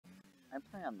I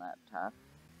play on laptop,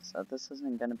 so this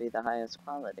isn't going to be the highest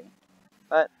quality.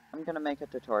 But I'm going to make a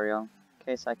tutorial in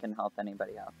case I can help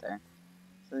anybody out there.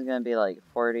 This is going to be like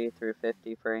 40 through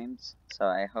 50 frames, so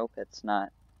I hope it's not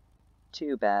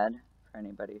too bad for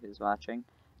anybody who's watching.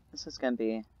 This is going to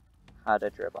be how to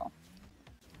dribble.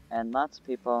 And lots of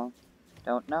people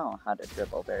don't know how to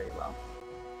dribble very well.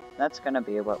 That's going to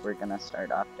be what we're going to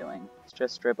start off doing. It's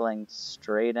just dribbling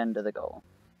straight into the goal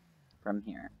from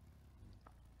here.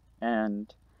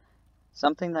 And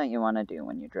something that you want to do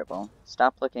when you dribble,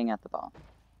 stop looking at the ball.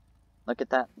 Look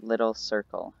at that little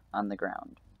circle on the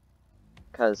ground.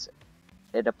 Because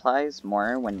it applies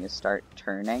more when you start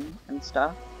turning and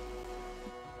stuff.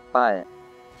 But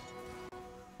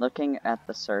looking at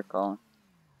the circle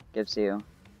gives you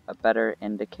a better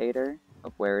indicator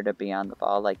of where to be on the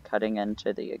ball, like cutting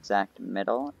into the exact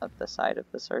middle of the side of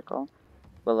the circle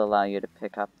will allow you to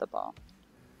pick up the ball.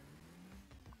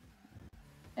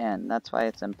 And that's why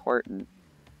it's important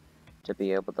to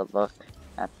be able to look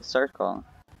at the circle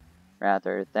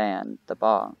rather than the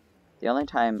ball. The only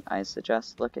time I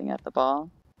suggest looking at the ball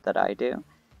that I do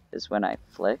is when I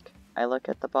flick, I look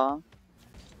at the ball,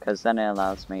 because then it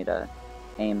allows me to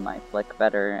aim my flick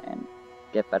better and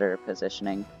get better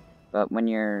positioning. But when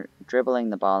you're dribbling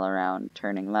the ball around,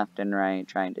 turning left and right,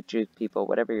 trying to juke people,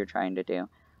 whatever you're trying to do,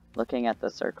 looking at the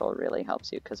circle really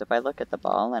helps you. Because if I look at the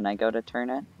ball and I go to turn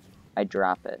it, I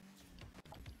drop it.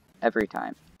 Every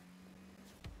time.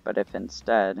 But if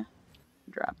instead,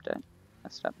 dropped it,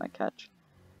 messed up my catch.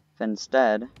 If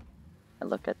instead, I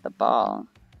look at the ball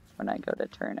when I go to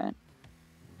turn it,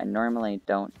 I normally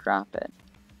don't drop it.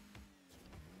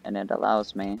 And it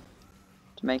allows me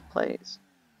to make plays.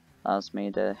 Allows me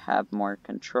to have more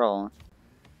control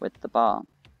with the ball.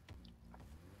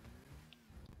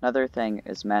 Another thing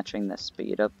is matching the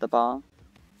speed of the ball.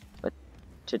 But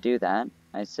to do that,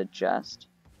 I suggest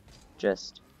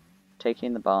just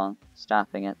taking the ball,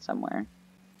 stopping it somewhere,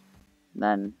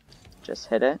 then just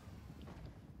hit it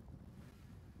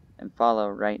and follow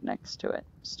right next to it.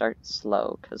 Start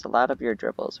slow, because a lot of your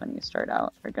dribbles when you start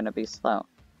out are going to be slow.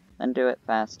 Then do it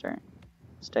faster.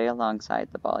 Stay alongside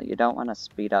the ball. You don't want to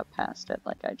speed up past it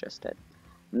like I just did.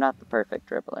 I'm not the perfect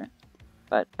dribbler,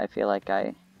 but I feel like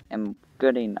I am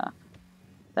good enough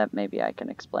that maybe I can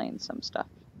explain some stuff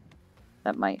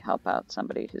that might help out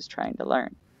somebody who's trying to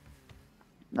learn.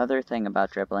 Another thing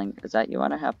about dribbling is that you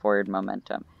want to have forward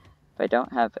momentum. If I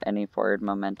don't have any forward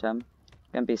momentum,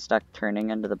 I'm going to be stuck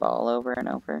turning into the ball over and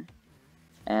over,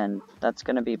 and that's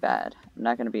going to be bad. I'm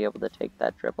not going to be able to take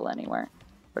that dribble anywhere.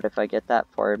 But if I get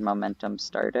that forward momentum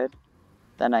started,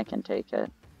 then I can take it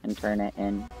and turn it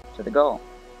in to the goal.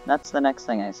 And that's the next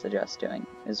thing I suggest doing,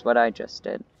 is what I just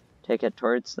did. Take it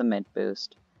towards the mid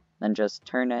boost, then just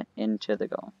turn it into the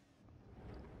goal.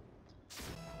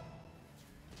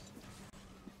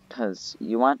 Because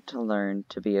you want to learn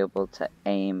to be able to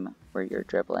aim where you're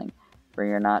dribbling, where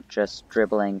you're not just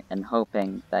dribbling and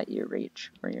hoping that you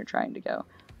reach where you're trying to go.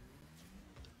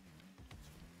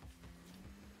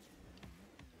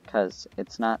 Because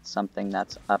it's not something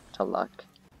that's up to luck,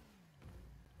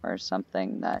 or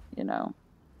something that, you know,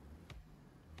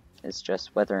 is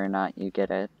just whether or not you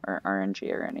get it, or RNG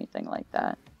or anything like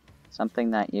that.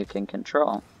 Something that you can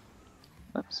control.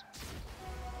 Whoops.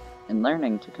 And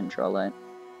learning to control it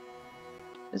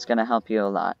is going to help you a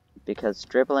lot, because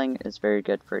dribbling is very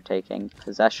good for taking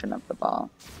possession of the ball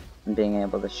and being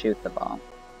able to shoot the ball.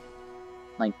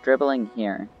 Like dribbling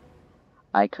here,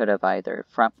 I could have either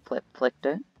front flicked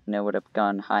it and it would have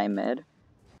gone high mid.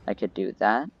 I could do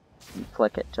that and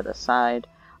flick it to the side.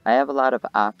 I have a lot of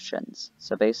options,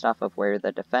 so based off of where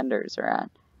the defenders are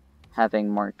at, having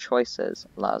more choices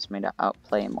allows me to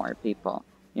outplay more people.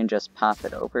 You can just pop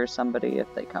it over somebody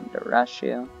if they come to rush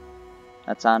you.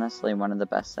 That's honestly one of the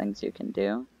best things you can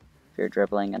do. If you're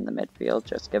dribbling in the midfield,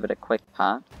 just give it a quick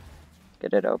pop,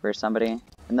 get it over somebody,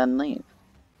 and then leave.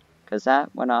 Because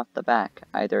that went off the back.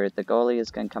 Either the goalie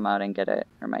is going to come out and get it,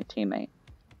 or my teammate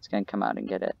is going to come out and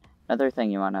get it. Another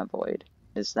thing you want to avoid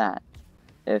is that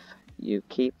if you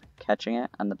keep catching it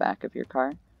on the back of your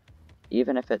car,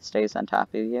 even if it stays on top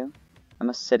of you, I'm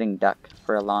a sitting duck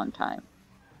for a long time.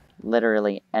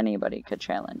 Literally anybody could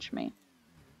challenge me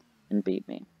and beat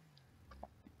me.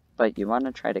 But you want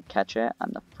to try to catch it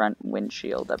on the front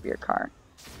windshield of your car,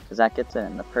 because that gets it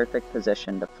in the perfect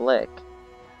position to flick,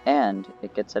 and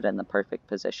it gets it in the perfect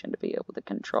position to be able to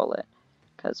control it.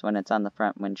 Because when it's on the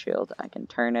front windshield, I can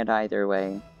turn it either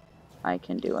way. I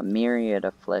can do a myriad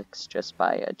of flicks just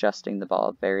by adjusting the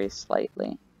ball very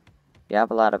slightly. You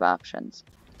have a lot of options.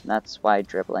 And that's why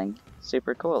dribbling is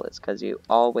super cool, is because you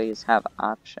always have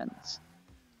options.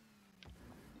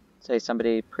 Say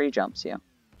somebody pre-jumps you.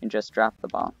 you just drop the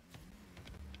ball.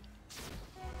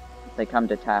 If they come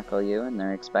to tackle you and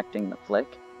they're expecting the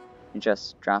flick, you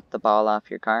just drop the ball off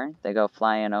your car, they go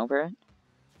flying over it,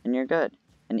 and you're good.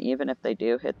 And even if they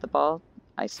do hit the ball,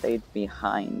 I stayed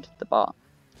behind the ball.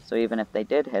 So even if they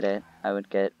did hit it, I would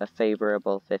get a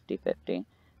favorable 50-50.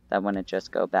 That wouldn't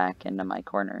just go back into my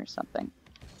corner or something.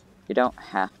 You don't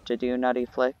have to do nutty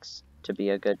flicks to be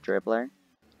a good dribbler.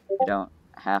 You don't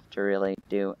have to really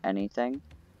do anything.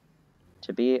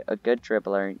 To be a good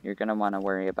dribbler, you're going to want to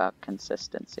worry about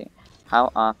consistency.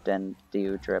 How often do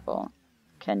you dribble?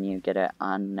 Can you get it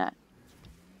on net?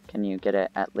 Can you get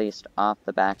it at least off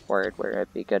the backboard where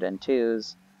it'd be good in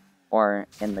twos, or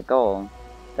in the goal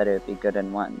that it would be good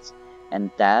in ones? And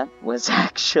that was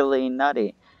actually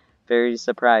nutty. Very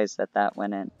surprised that that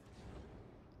went in.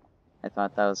 I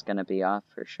thought that was going to be off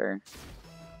for sure.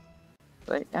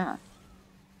 But yeah.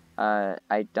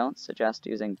 I don't suggest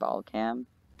using ball cam,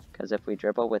 because if we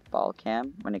dribble with ball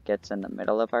cam, when it gets in the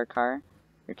middle of our car,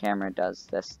 your camera does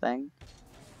this thing,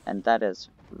 and that is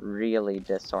really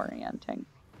disorienting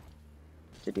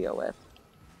to deal with.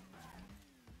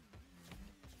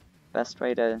 Best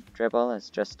way to dribble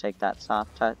is just take that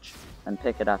soft touch and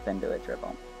pick it up into a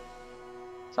dribble.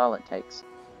 That's all it takes.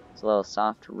 It's a little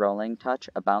soft rolling touch.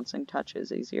 A bouncing touch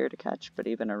is easier to catch, but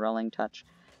even a rolling touch,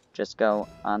 just go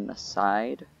on the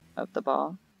side of the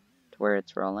ball to where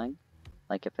it's rolling.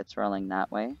 Like if it's rolling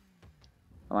that way,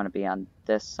 I want to be on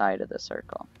this side of the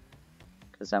circle,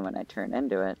 because then when I turn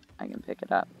into it, I can pick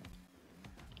it up.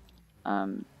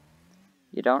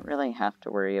 You don't really have to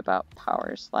worry about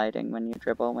power sliding when you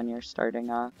dribble when you're starting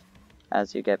off.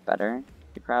 As you get better,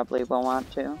 you probably will want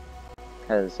to,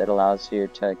 because it allows you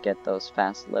to get those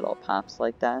fast little pops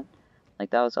like that. Like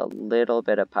that was a little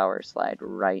bit of power slide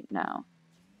right now,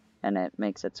 and it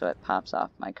makes it so it pops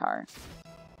off my car.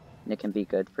 It can be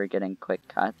good for getting quick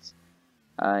cuts.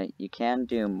 You can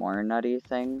do more nutty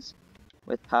things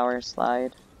with power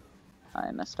slide.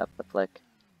 I messed up the flick,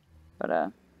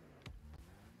 but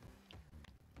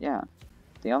yeah.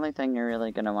 The only thing you're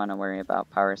really going to want to worry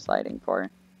about power sliding for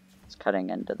is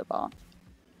cutting into the ball.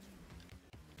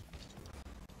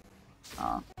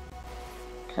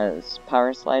 Because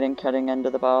power sliding cutting into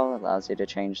the ball allows you to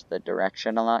change the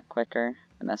direction a lot quicker.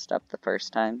 I messed up the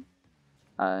first time.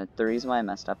 The reason why I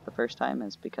messed up the first time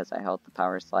is because I held the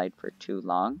power slide for too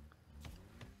long,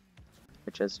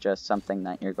 which is just something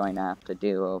that you're going to have to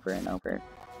do over and over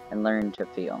and learn to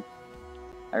feel.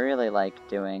 I really like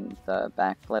doing the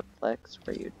backflip flicks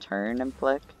where you turn and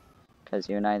flick, because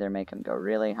you can either make them go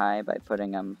really high by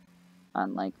putting them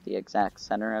on like the exact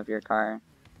center of your car,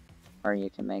 or you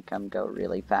can make them go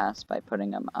really fast by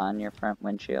putting them on your front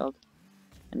windshield.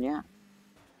 And yeah,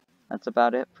 that's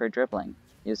about it for dribbling.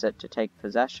 Use it to take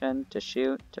possession, to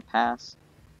shoot, to pass.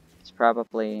 It's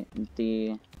probably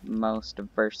the most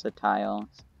versatile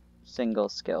single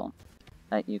skill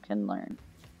that you can learn.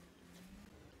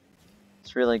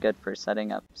 It's really good for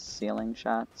setting up ceiling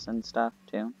shots and stuff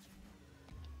too.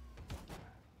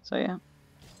 So yeah,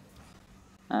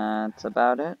 that's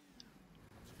about it.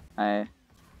 I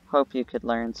hope you could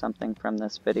learn something from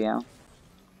this video.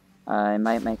 I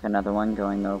might make another one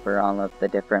going over all of the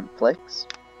different flicks.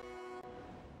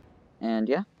 And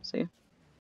yeah, see you.